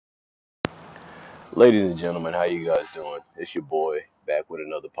Ladies and gentlemen, how you guys doing? It's your boy back with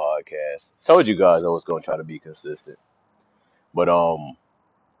another podcast. Told you guys I was gonna try to be consistent, but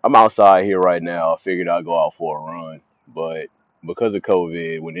I'm outside here right now. I figured I'd go out for a run, but because of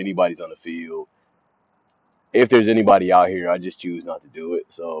COVID, when anybody's on the field, if there's anybody out here, I just choose not to do it.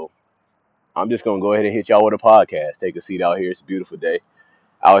 So I'm just gonna go ahead and hit y'all with a podcast. Take a seat out here. It's a beautiful day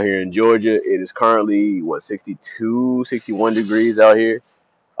out here in Georgia. It is currently 62, 61 degrees out here.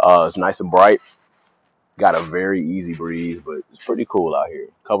 It's nice and bright. Got a very easy breeze, but it's pretty cool out here.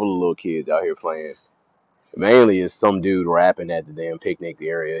 A couple of little kids out here playing. Mainly it's some dude rapping at the damn picnic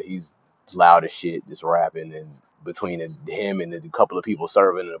area. He's loud as shit, just rapping, and between him and the couple of people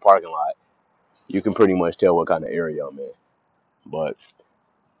serving in the parking lot, you can pretty much tell what kind of area I'm in. But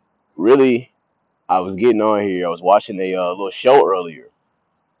really, I was getting on here. I was watching a little show earlier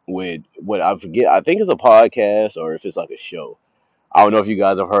with what I forget. I think it's a podcast or if it's like a show. I don't know if you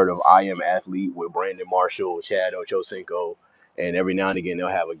guys have heard of I Am Athlete with Brandon Marshall, Chad Ochocinco, and every now and again they'll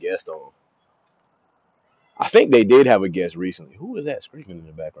have a guest on. I think they did have a guest recently. Who was that screaming in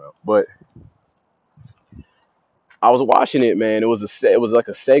the background? But I was watching it, man. It was like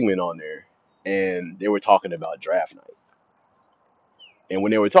a segment on there, and they were talking about draft night. And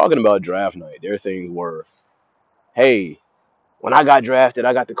when they were talking about draft night, their things were, "Hey, when I got drafted,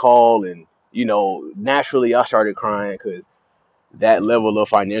 I got the call, and naturally I started crying because that level of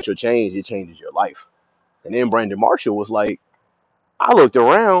financial change it changes your life." And then Brandon Marshall was like, "I looked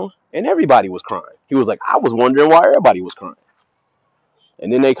around and everybody was crying." He was like, "I was wondering why everybody was crying."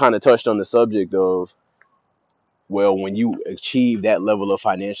 And then they kind of touched on the subject of, well, when you achieve that level of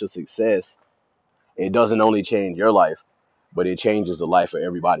financial success, it doesn't only change your life, but it changes the life of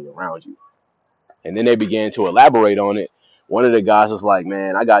everybody around you. And then they began to elaborate on it. One of the guys was like,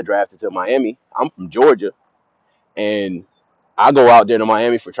 "Man, I got drafted to Miami. I'm from Georgia, and I go out there to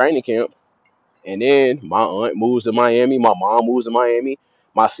Miami for training camp. And then my aunt moves to Miami, my mom moves to Miami,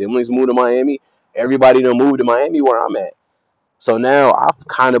 my siblings move to Miami. Everybody done moved to Miami where I'm at. So now I've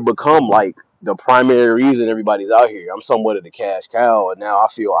kind of become like the primary reason everybody's out here. I'm somewhat of the cash cow, and now I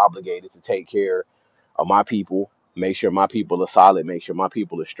feel obligated to take care of my people, make sure my people are solid, make sure my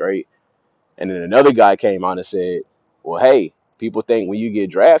people are straight." And then another guy came out and said, "Well, hey, people think when you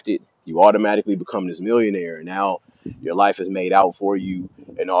get drafted, you automatically become this millionaire, and now your life is made out for you,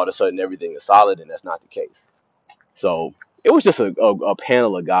 and all of a sudden everything is solid, and that's not the case." So it was just a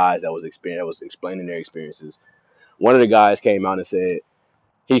panel of guys that was explaining their experiences. One of the guys came out and said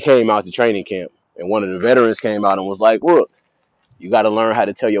he came out to training camp, and one of the veterans came out and was like, "Look, you got to learn how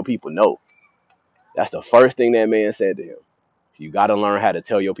to tell your people no." That's the first thing that man said to him. You got to learn how to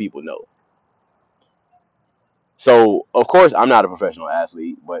tell your people no. So of course I'm not a professional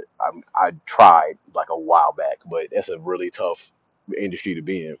athlete, but I tried like a while back. But that's a really tough industry to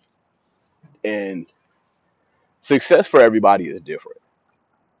be in, and success for everybody is different.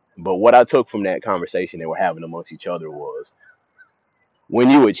 But what I took from that conversation they were having amongst each other was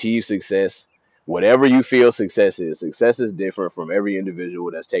when you achieve success, whatever you feel success is different from every individual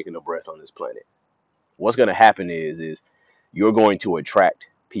that's taking a breath on this planet. What's going to happen is you're going to attract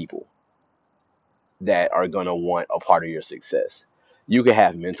people that are going to want a part of your success. You can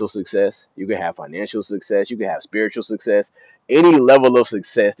have mental success, you can have financial success, you can have spiritual success. Any level of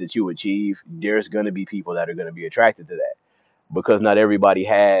success that you achieve, there's going to be people that are going to be attracted to that because not everybody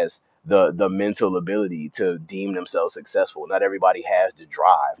has the mental ability to deem themselves successful. Not everybody has the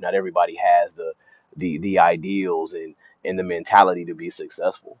drive. Not everybody has the ideals and the mentality to be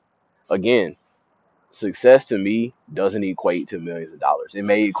successful. Again, success to me doesn't equate to millions of dollars. It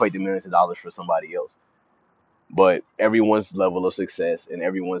may equate to millions of dollars for somebody else, but everyone's level of success and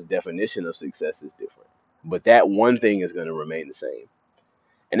everyone's definition of success is different. But that one thing is going to remain the same.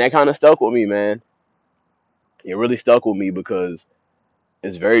 And that kind of stuck with me, man. It really stuck with me because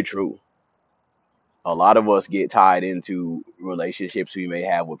it's very true. A lot of us get tied into relationships we may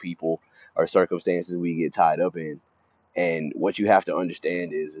have with people or circumstances we get tied up in. And what you have to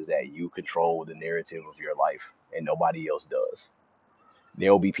understand is that you control the narrative of your life and nobody else does.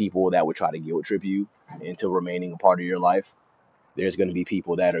 There'll be people that would try to guilt trip you into remaining a part of your life. There's going to be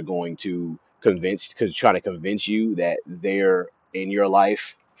people that are going to try to convince you that they're in your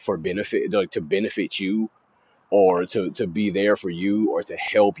life for benefit, like to benefit you or to be there for you or to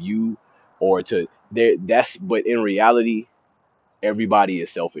help you or to there. That's but in reality, everybody is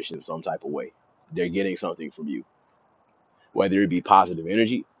selfish in some type of way. They're getting something from you, whether it be positive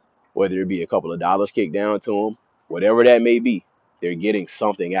energy, whether it be a couple of dollars kicked down to them, whatever that may be. They're getting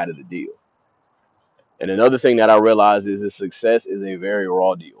something out of the deal. And another thing that I realize is that success is a very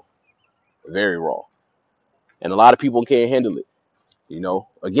raw deal, very raw. And a lot of people can't handle it.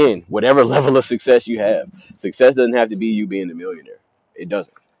 Again, whatever level of success you have, success doesn't have to be you being a millionaire. It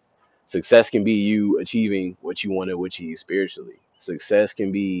doesn't. Success can be you achieving what you want to achieve spiritually. Success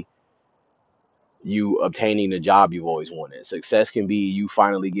can be you obtaining the job you've always wanted. Success can be you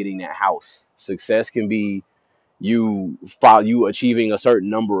finally getting that house. Success can be you achieving a certain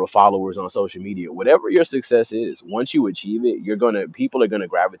number of followers on social media. Whatever your success is, once you achieve it, people are gonna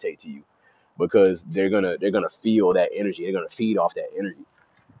gravitate to you because they're gonna feel that energy. They're gonna feed off that energy.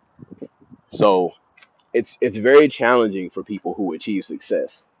 So it's very challenging for people who achieve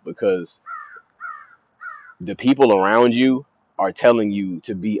success because the people around you are telling you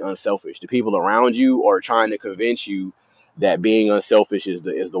to be unselfish. The people around you are trying to convince you that being unselfish is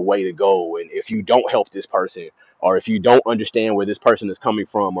the way to go. And if you don't help this person, or if you don't understand where this person is coming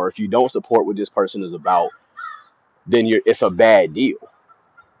from, or if you don't support what this person is about, then it's a bad deal.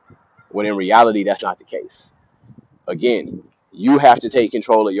 When in reality, that's not the case. Again, you have to take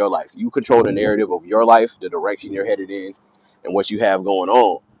control of your life. You control the narrative of your life, the direction you're headed in, and what you have going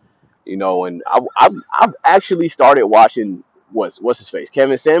on. And I've actually started watching what's his face,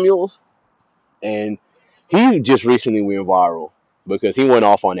 Kevin Samuels, and he just recently went viral because he went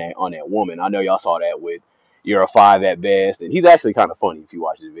off on that woman. I know y'all saw that with "You're a five at best," and he's actually kind of funny if you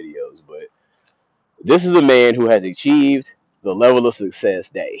watch his videos. But this is a man who has achieved the level of success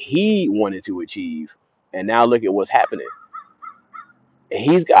that he wanted to achieve, and now look at what's happening.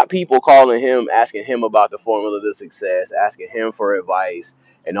 He's got people calling him, asking him about the formula to success, asking him for advice,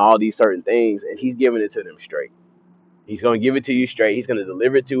 and all these certain things, and he's giving it to them straight. He's going to give it to you straight. He's going to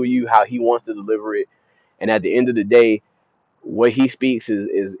deliver it to you how he wants to deliver it. And at the end of the day, what he speaks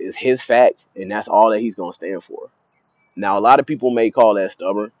is his fact, and that's all that he's going to stand for. Now, a lot of people may call that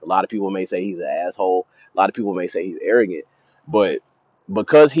stubborn. A lot of people may say he's an asshole. A lot of people may say he's arrogant. But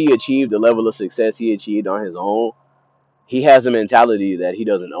because he achieved the level of success he achieved on his own, he has a mentality that he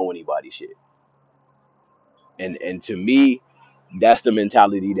doesn't owe anybody shit. And to me, that's the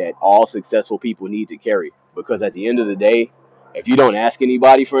mentality that all successful people need to carry. Because at the end of the day, if you don't ask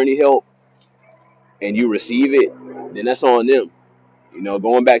anybody for any help and you receive it, then that's on them.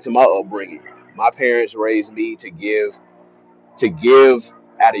 Going back to my upbringing, my parents raised me to give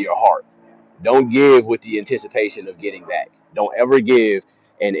out of your heart. Don't give with the anticipation of getting back. Don't ever give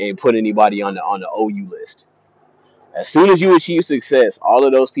and put anybody on the OU list. As soon as you achieve success, all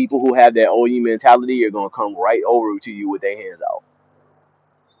of those people who have that OU mentality are gonna come right over to you with their hands out.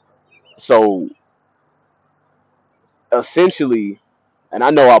 So essentially, and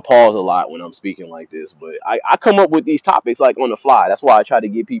I know I pause a lot when I'm speaking like this, but I come up with these topics like on the fly. That's why I try to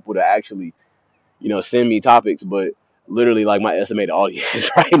get people to actually, send me topics. But literally, like my estimated audience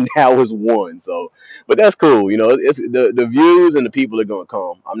right now is one. So, but that's cool. It's the views and the people are gonna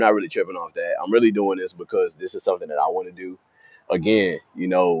come. I'm not really tripping off that. I'm really doing this because this is something that I want to do. Again,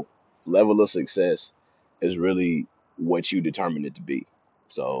 level of success is really what you determine it to be.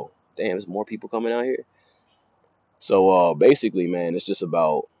 So, damn, there's more people coming out here. So basically, man, it's just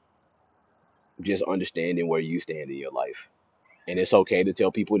about just understanding where you stand in your life. And it's okay to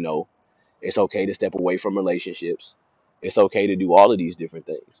tell people no. It's okay to step away from relationships. It's okay to do all of these different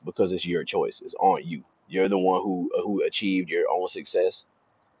things because it's your choice. It's on you. You're the one who achieved your own success,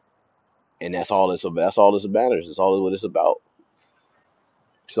 and that's all it's about. That's all it's about. That's all what it's about.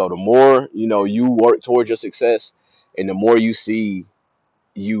 So the more you work towards your success, and the more you see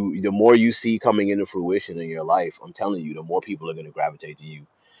coming into fruition in your life, I'm telling you, the more people are going to gravitate to you,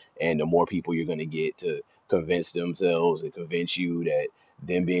 and the more people you're going to get to convince themselves and convince you that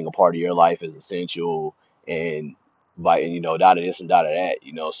them being a part of your life is essential, and dot of this and dot of that.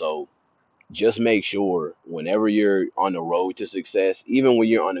 So just make sure whenever you're on the road to success, even when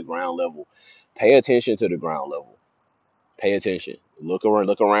you're on the ground level, pay attention to the ground level. Pay attention. Look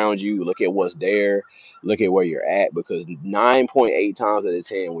around you. Look at what's there. Look at where you're at, because 9.8 times out of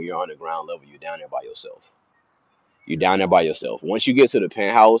 10, when you're on the ground level, you're down there by yourself. You're down there by yourself. Once you get to the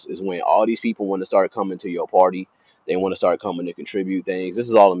penthouse, is when all these people want to start coming to your party. They want to start coming to contribute things. This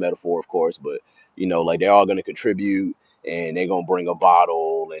is all a metaphor, of course, but like they're all gonna contribute, and they're gonna bring a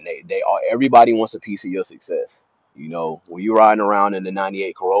bottle, and they all everybody wants a piece of your success. When you're riding around in the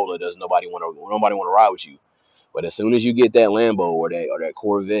 '98 Corolla, does nobody want to ride with you? But as soon as you get that Lambo or that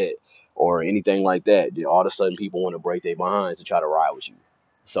Corvette or anything like that, then all of a sudden people want to break their behinds to try to ride with you.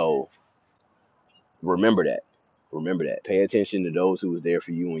 So remember that. Remember that. Pay attention to those who was there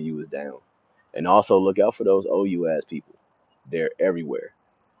for you when you was down. And also look out for those OU ass people. They're everywhere.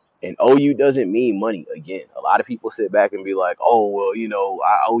 And OU doesn't mean money. Again, a lot of people sit back and be like, "Oh, well,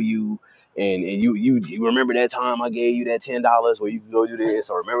 I owe you, and you remember that time I gave you that $10 where you could go do this,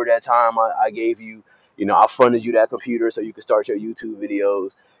 or remember that time I gave you, I funded you that computer so you can start your YouTube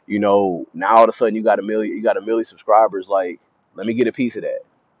videos. Now all of a sudden you got a million subscribers. Like, let me get a piece of that.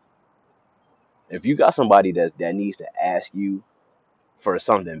 If you got somebody that needs to ask you for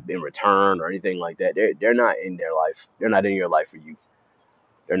something in return or anything like that, they're not in their life. They're not in your life for you.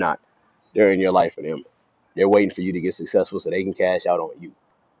 They're not. They're in your life for them. They're waiting for you to get successful so they can cash out on you.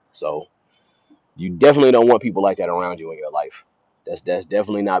 So you definitely don't want people like that around you in your life. That's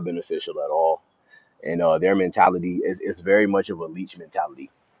definitely not beneficial at all. And their mentality is very much of a leech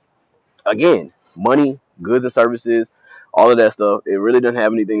mentality. Again, money, goods and services, all of that stuff, it really doesn't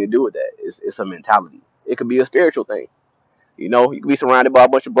have anything to do with that. It's a mentality. It could be a spiritual thing. You could be surrounded by a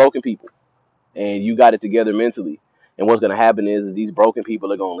bunch of broken people and you got it together mentally. And what's gonna happen is these broken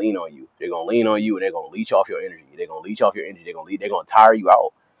people are gonna lean on you. They're gonna lean on you and they're gonna leech off your energy. They're gonna leech off your energy. They're gonna tire you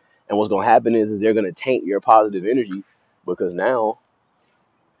out. And what's gonna happen is they're gonna taint your positive energy because now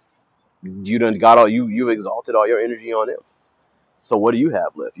you done got all you've exalted all your energy on them. So what do you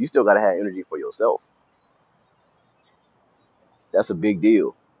have left? You still gotta have energy for yourself. That's a big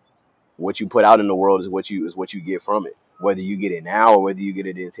deal. What you put out in the world is what you get from it. Whether you get it now or whether you get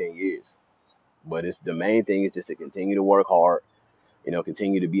it in 10 years. But it's the main thing is just to continue to work hard,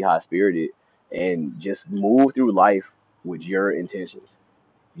 continue to be high spirited and just move through life with your intentions.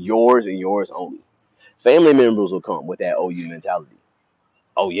 Yours and yours only. Family members will come with that OU mentality.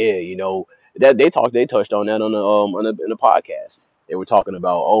 Oh yeah, that they touched on that in the podcast. They were talking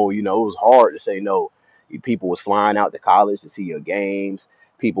about, it was hard to say no. People was flying out to college to see your games.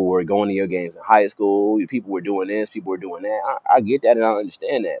 People were going to your games in high school. People were doing this. People were doing that. I get that and I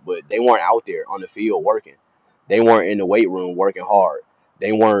understand that, but they weren't out there on the field working. They weren't in the weight room working hard.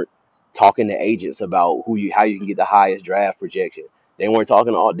 They weren't talking to agents about how you can get the highest draft projection. They weren't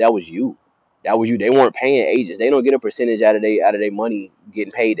talking to all. That was you. That was you. They weren't paying agents. They don't get a percentage out of their money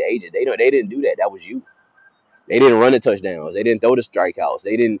getting paid to agents. They didn't do that. That was you. They didn't run the touchdowns. They didn't throw the strikeouts.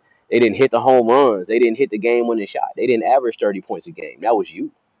 They didn't hit the home runs. They didn't hit the game winning shot. They didn't average 30 points a game. That was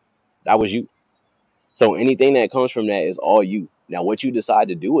you. That was you. So anything that comes from that is all you. Now what you decide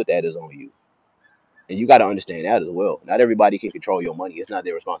to do with that is on you. And you got to understand that as well. Not everybody can control your money. It's not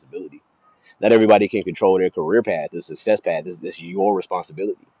their responsibility. Not everybody can control their career path, the success path. This is your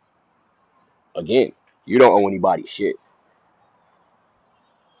responsibility. Again, you don't owe anybody shit.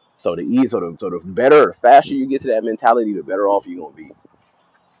 So the better, the faster you get to that mentality, the better off you're gonna be.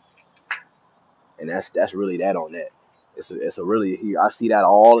 And that's really that on that. It's a really I see that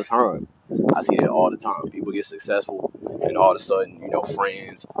all the time. I see it all the time. People get successful, and all of a sudden,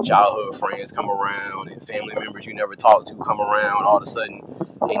 friends, childhood friends come around, and family members you never talked to come around. All of a sudden,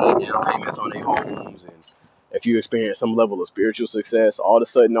 they need down payments on their homes, and if you experience some level of spiritual success, all of a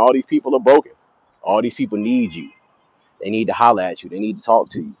sudden, all these people are broken. All these people need you. They need to holler at you. They need to talk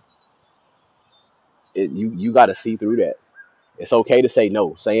to you. You got to see through that. It's okay to say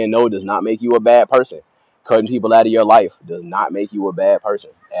no. Saying no does not make you a bad person. Cutting people out of your life does not make you a bad person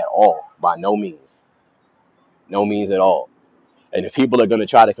at all. By no means. No means at all. And if people are going to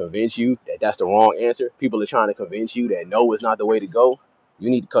try to convince you that that's the wrong answer, people are trying to convince you that no is not the way to go, you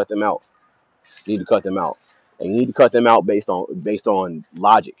need to cut them out. You need to cut them out. And you need to cut them out based on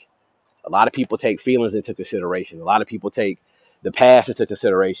logic. A lot of people take feelings into consideration. A lot of people take the past into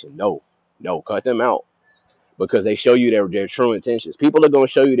consideration. No, no, cut them out because they show you their true intentions. People are going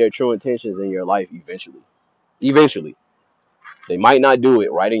to show you their true intentions in your life eventually. Eventually, they might not do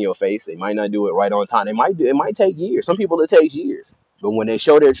it right in your face. They might not do it right on time. It might take years. Some people it takes years. But when they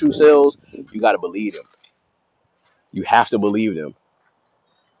show their true selves, you got to believe them. You have to believe them.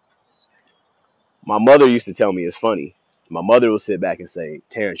 My mother used to tell me it's funny. My mother would sit back and say,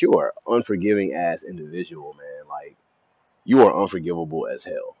 "Terrence, you are an unforgiving ass individual, man. Like you are unforgivable as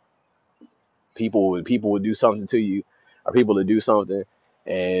hell. People would do something to you, or people would do something,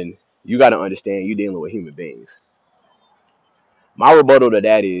 and you got to understand you're dealing with human beings." My rebuttal to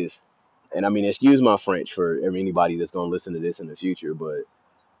that is, and I mean, excuse my French for anybody that's gonna listen to this in the future, but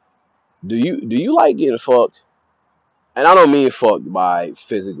do you like getting fucked? And I don't mean fucked by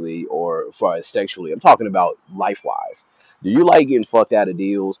physically or for sexually. I'm talking about life wise. Do you like getting fucked out of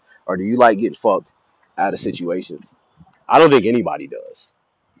deals, or do you like getting fucked out of situations? I don't think anybody does.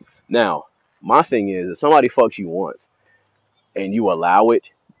 Now, my thing is, if somebody fucks you once and you allow it,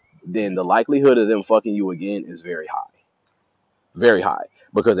 then the likelihood of them fucking you again is very high,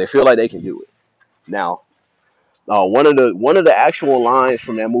 because they feel like they can do it. Now, one of the actual lines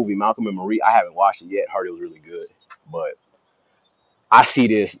from that movie Malcolm and Marie, I haven't watched it yet. Heard it was really good, but I see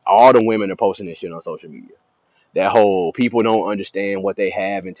this. All the women are posting this shit on social media. That whole people don't understand what they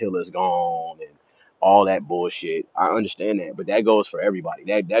have until it's gone and all that bullshit. I understand that, but that goes for everybody.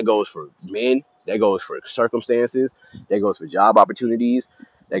 That goes for men. That goes for circumstances. That goes for job opportunities.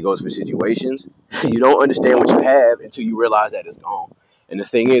 That goes for situations. You don't understand what you have until you realize that it's gone. And the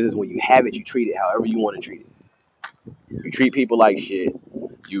thing is when you have it, you treat it however you want to treat it. You treat people like shit.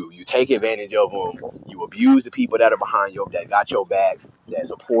 You take advantage of them. You abuse the people that are behind you, that got your back, that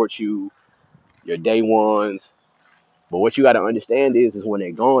support you, your day ones. But what you got to understand is when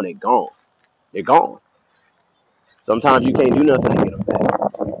they're gone, they're gone. They're gone. Sometimes you can't do nothing to get them back.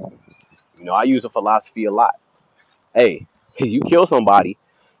 I use a philosophy a lot. Hey, you kill somebody,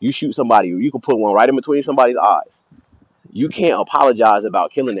 you shoot somebody, you can put one right in between somebody's eyes. You can't apologize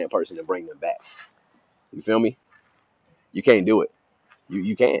about killing that person and bring them back. You feel me? You can't do it.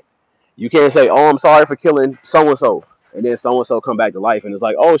 You can't. You can't say, "Oh, I'm sorry for killing so and so," and then so and so come back to life and it's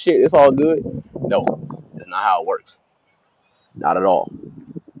like, "Oh shit, it's all good." No, that's not how it works. Not at all.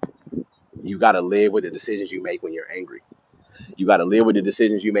 You got to live with the decisions you make when you're angry. You got to live with the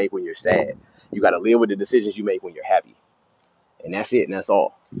decisions you make when you're sad. You got to live with the decisions you make when you're happy. And that's it, and that's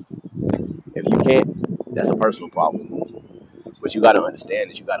all. If you can't, that's a personal problem. But you got to understand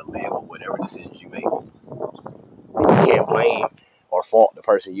that you got to live with whatever decisions you make. You can't blame or fault the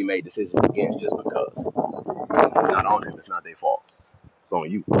person you made decisions against just because. It's not on them. It's not their fault. It's on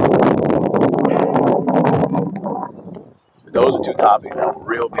you. But those are two topics that were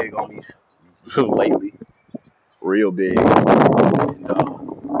real big on me lately. Real big. And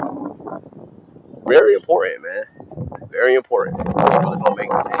very important, man. Very important. People are going to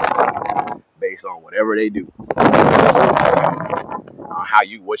make decisions based on whatever they do. That's up to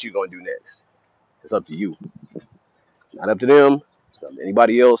you. What you going to do next. It's up to you. Not up to them. It's not up to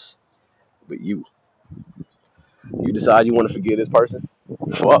anybody else. But you. You decide you want to forgive this person.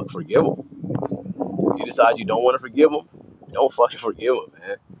 Fuck, forgive them. You decide you don't want to forgive them. Don't fucking forgive them,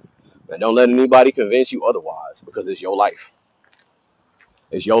 man. And don't let anybody convince you otherwise because it's your life.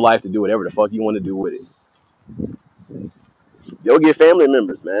 It's your life to do whatever the fuck you want to do with it. You'll get family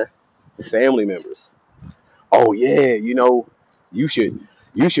members, man. Family members. Oh yeah, you should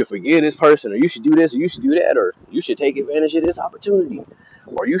you should forgive this person, or you should do this, or you should do that, or you should take advantage of this opportunity,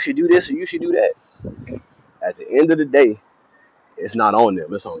 or you should do this, or you should do that. At the end of the day, it's not on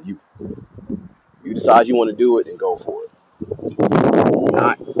them, it's on you. You decide you want to do it, then go for it.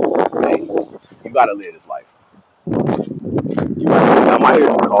 Not, hey, you gotta live this life. I might hear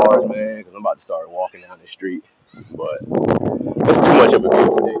some cars, man, because I'm about to start walking down the street, but it's too much of a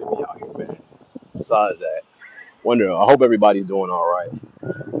beautiful day to be out here, man. Besides that, I hope everybody's doing all right.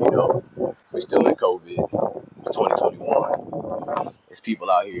 We're still in COVID. It's 2021. There's people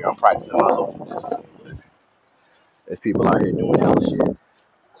out here. I'm practicing my social distancing, but there's people out here doing hella shit.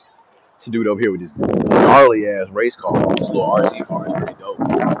 This dude over here with this gnarly ass race car, this little RC car is pretty dope.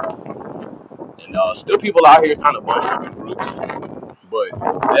 And still people out here kind of bunching up in groups, but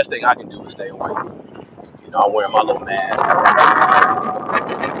the best thing I can do is stay away. I'm wearing my little mask.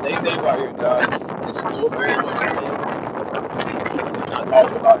 Stay safe out here, guys. It's still very much a thing. Just not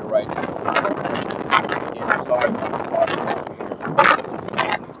talking about it right now. Again, I'm sorry about this car.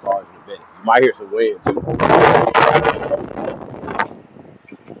 These cars in a minute. You might hear some wind too.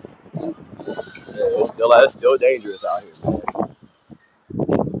 Yeah, it's still dangerous out here, man.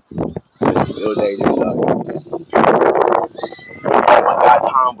 It's still dangerous out here. Oh my God,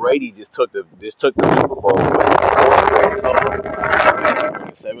 Tom Brady just took the Super Bowl.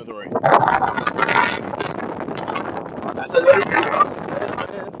 The seventh ring. That's another thing about success,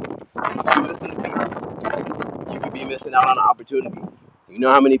 man. You listen to people, you could be missing out on an opportunity. You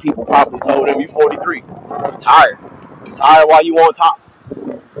know how many people probably told him, "You 43, you're tired. You're tired while you on top.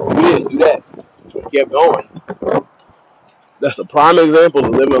 Do this, do that." He kept going. That's a prime example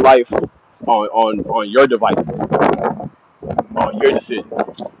of living life on your devices, on your decisions.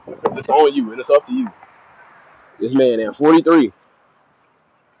 Because it's on you and it's up to you. This man at 43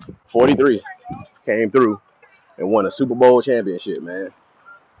 came through and won a Super Bowl championship, man.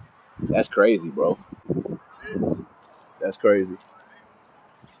 That's crazy, bro. That's crazy.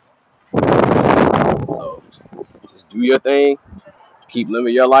 So just do your thing, keep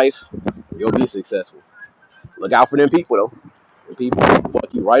living your life, you'll be successful. Look out for them people though. The people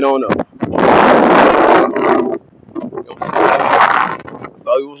fuck you right on up. I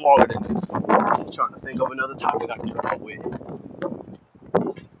thought it was longer than this. I'm trying to think of another topic I can come up with.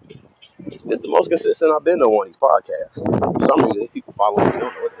 It's the most consistent I've been on these podcasts. For some reason, people follow me. They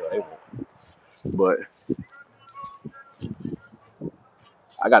don't know what the hell they want. But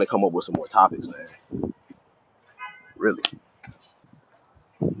I got to come up with some more topics, man. Really.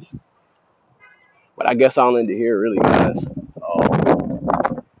 But I guess I'll end it here, really, guys.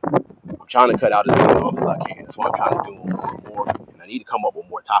 I'm trying to cut out as many numbers as I can. That's why I'm trying to do more. And I need to come up with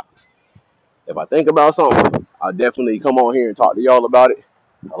more topics. If I think about something, I'll definitely come on here and talk to y'all about it.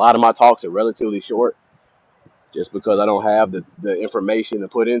 A lot of my talks are relatively short just because I don't have the information to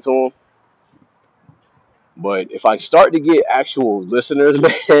put into them. But if I start to get actual listeners,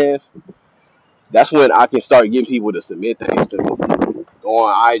 man, that's when I can start getting people to submit things to me. Go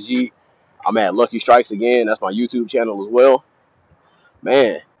on IG. I'm at Lucky Strikes again. That's my YouTube channel as well.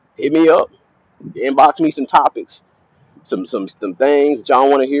 Man, hit me up. Inbox me some topics, some things that y'all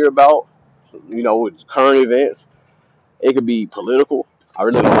want to hear about. You know, it's current events. It could be political. I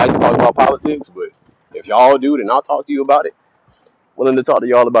really don't like to talk about politics, but if y'all do, then I'll talk to you about it. Willing to talk to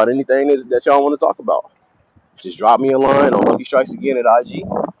y'all about anything that y'all want to talk about. Just drop me a line on Lucky Strikes again at IG.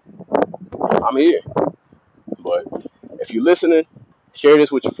 I'm here. But if you're listening, share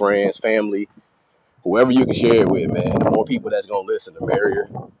this with your friends, family, whoever you can share it with, man. The more people that's gonna listen, the merrier.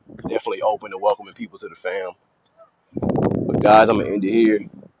 Definitely open to welcoming people to the fam. But guys, I'm gonna end it here.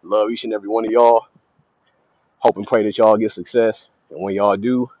 Love each and every one of y'all. Hope and pray that y'all get success. And when y'all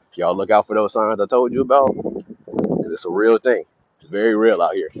do, y'all look out for those signs I told you about. Cause it's a real thing. It's very real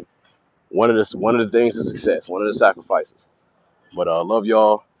out here. One of the things is success. One of the sacrifices. But love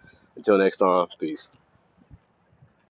y'all. Until next time. Peace.